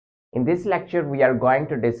In this lecture, we are going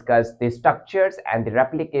to discuss the structures and the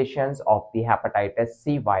replications of the hepatitis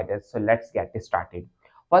C virus. So let's get started.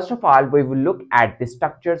 First of all, we will look at the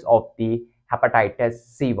structures of the hepatitis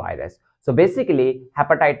C virus. So basically,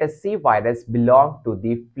 hepatitis C virus belongs to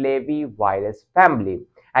the flavivirus family,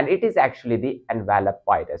 and it is actually the envelope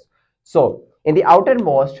virus. So in the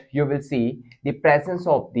outermost, you will see the presence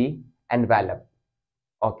of the envelope.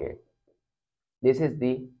 Okay, this is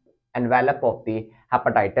the envelope of the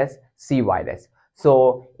hepatitis C virus.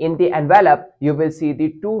 So in the envelope, you will see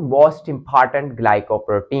the two most important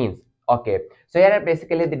glycoproteins. Okay, so here are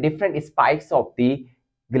basically the different spikes of the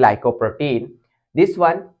glycoprotein. This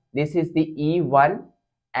is the E1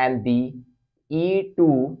 and the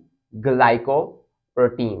E2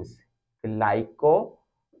 glycoproteins.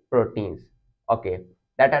 Glycoproteins. Okay,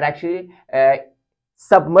 that are actually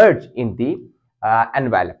submerged in the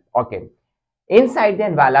envelope. Okay. Inside the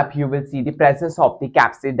envelope, you will see the presence of the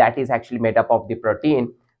capsid that is actually made up of the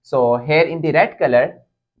protein. So here in the red color,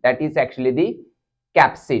 that is actually the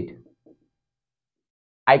capsid,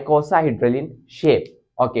 icosahedrine shape.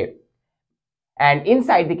 Okay. And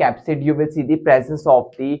inside the capsid, you will see the presence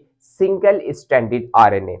of the single-stranded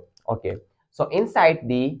RNA. Okay. So inside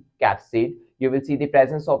the capsid, you will see the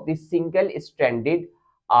presence of the single-stranded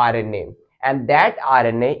RNA. And that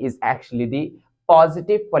RNA is actually the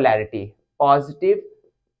positive polarity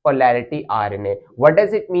RNA. What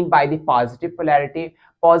does it mean by the positive polarity?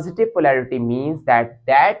 Positive polarity means that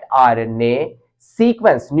RNA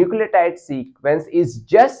sequence, nucleotide sequence, is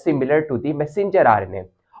just similar to the messenger RNA.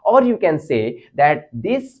 Or you can say that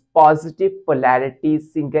this positive polarity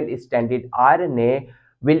single-stranded RNA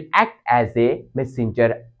will act as a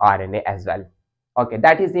messenger RNA as well. Okay,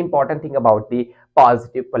 that is the important thing about the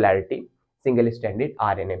positive polarity single-stranded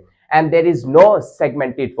RNA. And there is no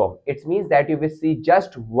segmented form. It means that you will see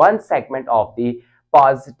just one segment of the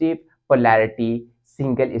positive polarity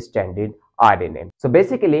single-stranded RNA. So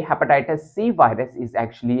basically, hepatitis C virus is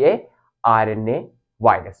actually a RNA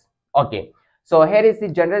virus. Okay, so here is the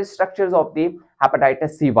general structures of the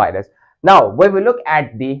hepatitis C virus. Now we will look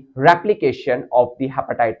at the replication of the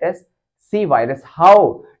hepatitis C virus.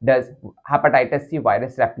 How does hepatitis C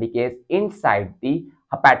virus replicate inside the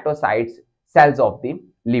hepatocytes cells of the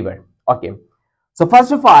liver? Okay, so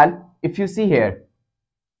first of all, if you see here,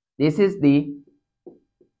 this is the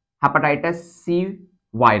hepatitis C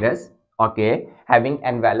virus, okay, having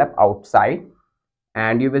envelope outside,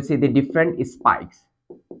 and you will see the different spikes,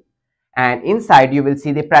 and inside you will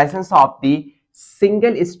see the presence of the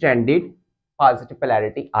single-stranded positive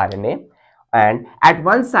polarity RNA, and at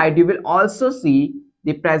one side you will also see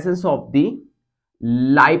the presence of the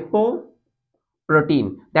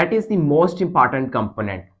lipoprotein. That is the most important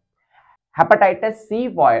component. Hepatitis C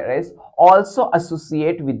virus also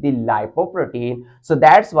associate with the lipoprotein, so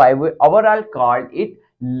that's why we overall called it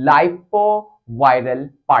lipoviral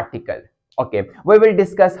particle. Okay, we will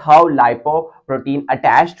discuss how lipoprotein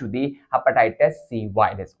attached to the hepatitis C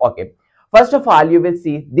virus. Okay, first of all, you will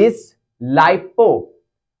see this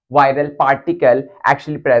lipoviral particle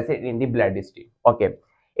actually present in the bloodstream. Okay,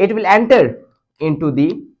 it will enter into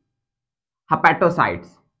the hepatocytes.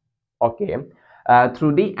 Okay,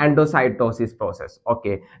 through the endocytosis process.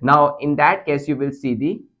 Okay, now in that case you will see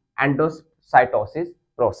the endocytosis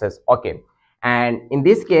process. Okay, and in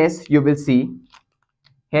this case you will see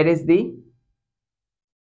here is the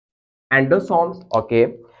endosomes.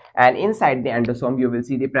 Okay, and inside the endosome you will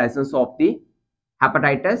see the presence of the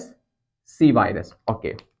hepatitis C virus.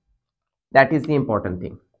 Okay, that is the important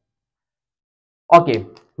thing. Okay,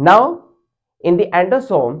 now in the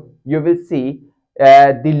endosome you will see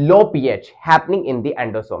the low pH happening in the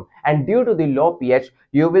endosome, and due to the low pH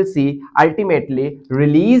you will see ultimately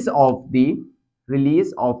release of the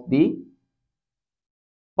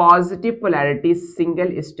positive polarity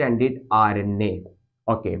single-stranded RNA.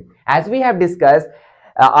 Okay, as we have discussed,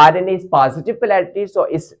 RNA is positive polarity, so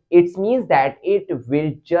it means that it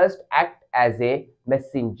will just act as a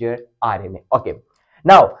messenger RNA. Okay,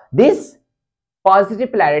 now this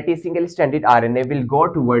positive polarity single-stranded RNA will go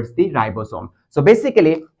towards the ribosome. So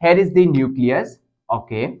basically, here is the nucleus.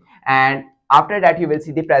 Okay, and after that you will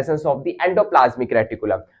see the presence of the endoplasmic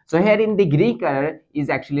reticulum. So here in the green color is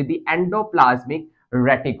actually the endoplasmic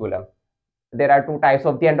reticulum. There are two types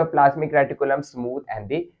of the endoplasmic reticulum, smooth and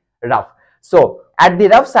the rough. So at the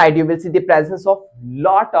rough side you will see the presence of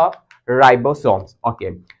lot of ribosomes.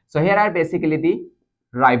 Okay, so here are basically the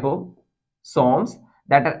ribosomes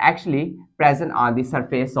that are actually present on the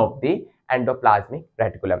surface of the endoplasmic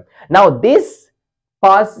reticulum. Now this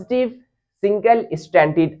positive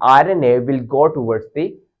single-stranded RNA will go towards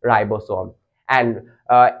the ribosome, and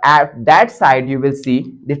at that side you will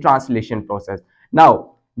see the translation process.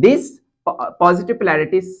 Now this positive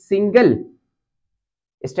polarity single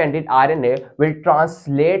stranded RNA will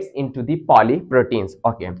translate into the polyproteins.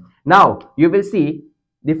 Okay, now you will see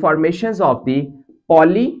the formations of the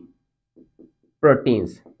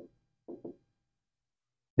polyproteins.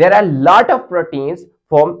 There are a lot of proteins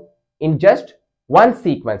formed in just one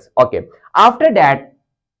sequence. Okay, after that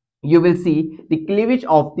you will see the cleavage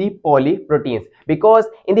of the polyproteins, because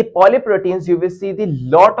in the polyproteins you will see the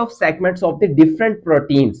lot of segments of the different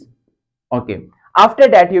proteins. Okay, after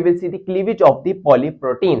that you will see the cleavage of the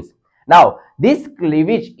polyproteins. Now this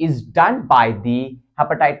cleavage is done by the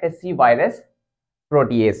hepatitis C virus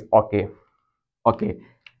protease. Okay,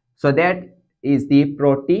 so that is the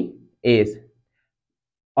protease.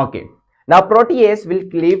 Okay, now protease will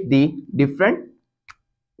cleave the different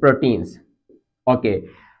proteins. Okay,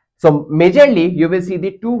 so majorly you will see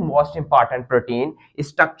the two most important protein,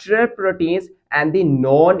 structural proteins and the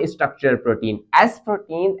non-structural protein, S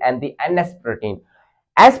protein and the NS protein.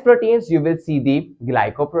 S proteins you will see the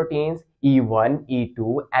glycoproteins E1,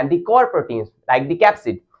 E2 and the core proteins like the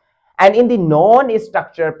capsid. And in the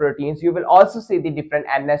non-structural proteins you will also see the different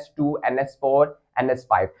NS2, NS4,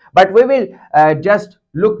 NS5. But we will just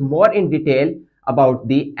look more in detail about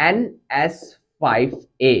the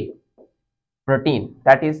NS5A protein,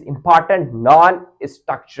 that is important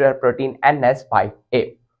non-structural protein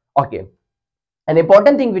NS5A. Okay, an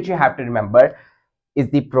important thing which you have to remember is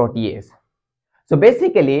the protease. So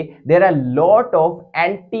basically there are a lot of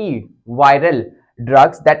antiviral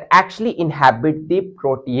drugs that actually inhibit the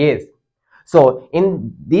protease. So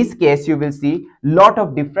in this case you will see lot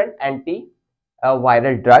of different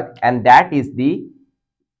antiviral drug, and that is the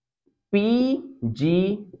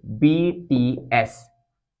PGBTS.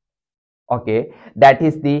 Okay, that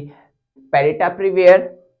is the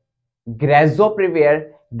paritaprevir,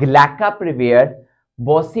 grazoprevir, glycoprevir,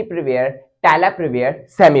 boceprevir, talaprevir,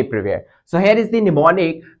 semiprevir. So here is the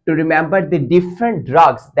mnemonic to remember the different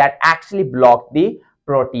drugs that actually block the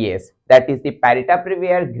protease. That is the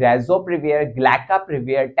paritaprevir, grazoprevir,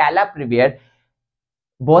 glycoprevir, talaprevir,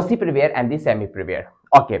 boceprevir and the semiprevir.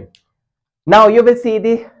 Okay, now you will see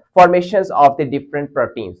the formations of the different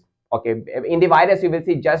proteins. Okay, in the virus you will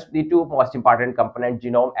see just the two most important components,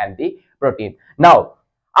 genome and the protein. Now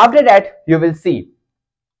after that you will see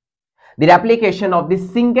the replication of the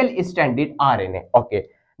single stranded RNA. Okay,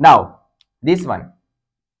 now this one.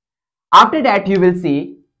 After that you will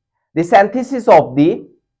see the synthesis of the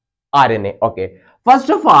RNA. Okay, first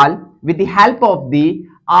of all with the help of the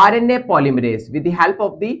RNA polymerase,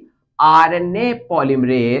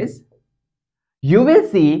 you will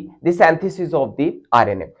see the synthesis of the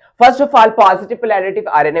RNA. First of all, positive polarity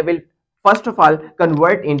RNA will first of all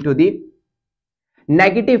convert into the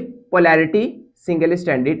negative polarity single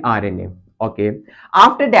stranded RNA. Okay,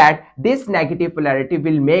 after that this negative polarity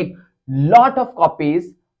will make lot of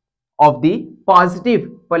copies of the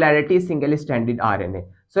positive polarity single stranded RNA.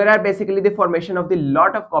 So there are basically the formation of the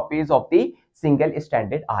lot of copies of the single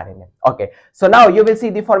stranded RNA. Okay, so now you will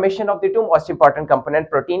see the formation of the two most important component,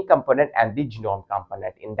 protein component and the genome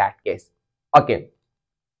component in that case. Okay,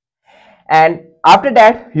 and after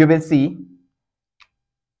that you will see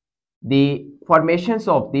the formations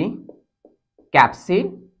of the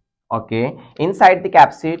capsid. Okay, inside the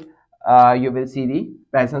capsid you will see the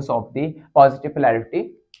presence of the positive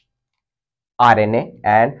polarity RNA,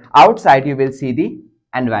 and outside you will see the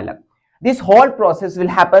envelope. This whole process will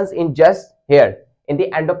happen in just here in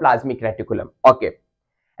the endoplasmic reticulum. Okay,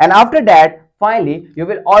 and after that finally you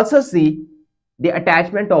will also see the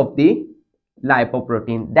attachment of the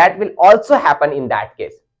lipoprotein, that will also happen in that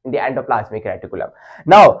case in the endoplasmic reticulum.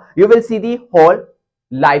 Now you will see the whole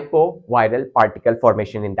lipoviral particle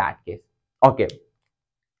formation in that case. Okay,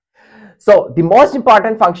 so the most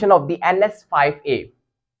important function of the NS5A,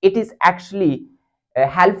 it is actually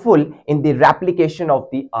helpful in the replication of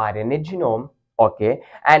the RNA genome. Okay,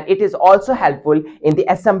 and it is also helpful in the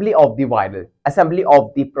assembly of the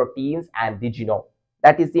proteins and the genome.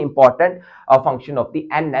 That is the important function of the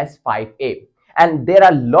NS5A, and there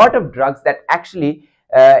are a lot of drugs that actually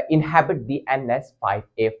inhibit the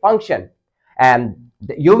NS5A function, and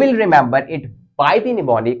you will remember it by the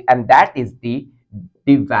mnemonic, and that is the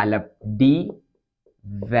develop.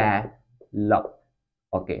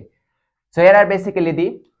 Okay, so here are basically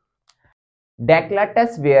the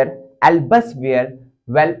declatusvir, albusvir,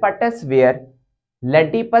 velpatusvir,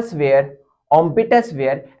 ledipusvir,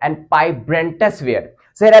 ompitusvir and pibrentusvir.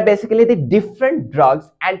 So here are basically the different drugs,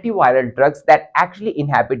 antiviral drugs that actually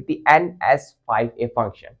inhibit the NS5A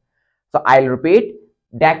function. So I'll repeat: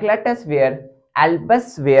 declatusvir,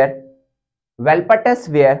 albusvir, Velpatus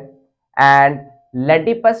ware, and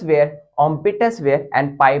Ledipus ware, Ompitus ware,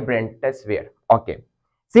 and Pybrentus ware. Okay.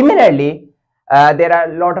 Similarly, there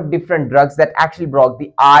are a lot of different drugs that actually block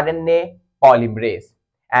the RNA polymerase,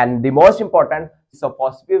 and the most important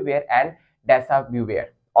sofosbuvir and dasabuvir.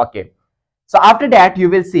 Okay. So after that, you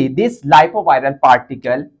will see this lipoviral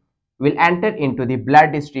particle will enter into the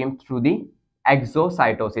bloodstream through the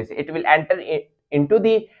exocytosis. It will enter into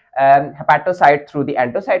the hepatocyte through the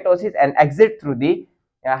endocytosis and exit through the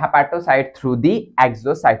hepatocyte through the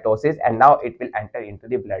exocytosis, and now it will enter into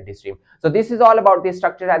the bloodstream. So this is all about the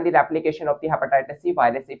structure and the replication of the hepatitis C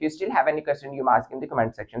virus. If you still have any question, you may ask in the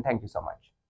comment section. Thank you so much.